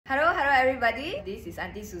everybody, this is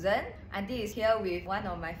Auntie Susan. Auntie is here with one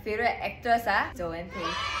of my favorite actors, Joanne Peh.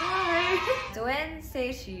 Hi! Joanne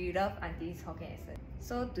says she loves Auntie's Hokkien accent.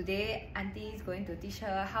 So today, Auntie is going to teach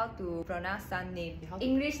her how to pronounce some name.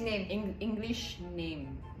 English name. English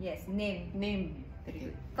name. Yes, name. Name. Very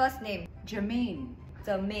good. First name. Jermaine.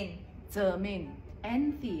 Jermaine.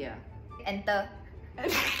 Anthea. Enter.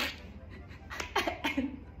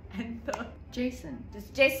 Enter. Jason.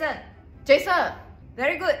 Just Jason. Jason.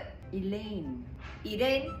 Very good. Elaine.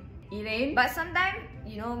 Elaine. But sometimes,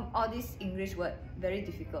 you know, all these English words very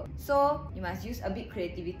difficult. So you must use a bit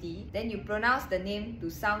creativity. Then you pronounce the name to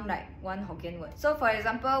sound like one Hokkien word. So for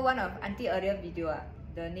example, one of Auntie earlier video,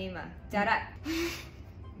 the name Jarat.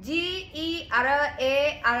 G-E-R-A-R-D,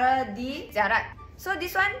 Jarat. So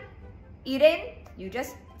this one, Elaine, you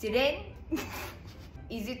just Elaine.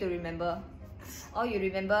 Easy to remember. All you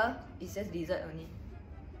remember is just dessert only.